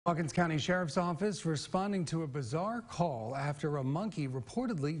Hawkins County Sheriff's Office responding to a bizarre call after a monkey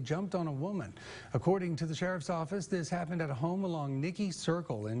reportedly jumped on a woman. According to the Sheriff's Office, this happened at a home along Nicky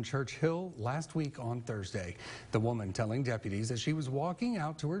Circle in Church Hill last week on Thursday. The woman telling deputies that she was walking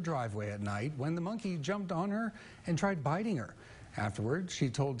out to her driveway at night when the monkey jumped on her and tried biting her. Afterwards, she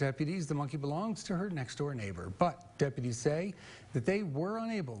told deputies the monkey belongs to her next-door neighbor, but deputies say that they were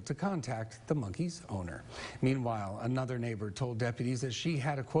unable to contact the monkey's owner. Meanwhile, another neighbor told deputies that she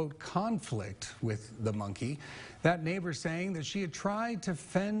had a, quote, conflict with the monkey. That neighbor saying that she had tried to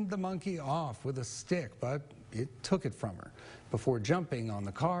fend the monkey off with a stick, but it took it from her before jumping on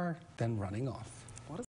the car, then running off.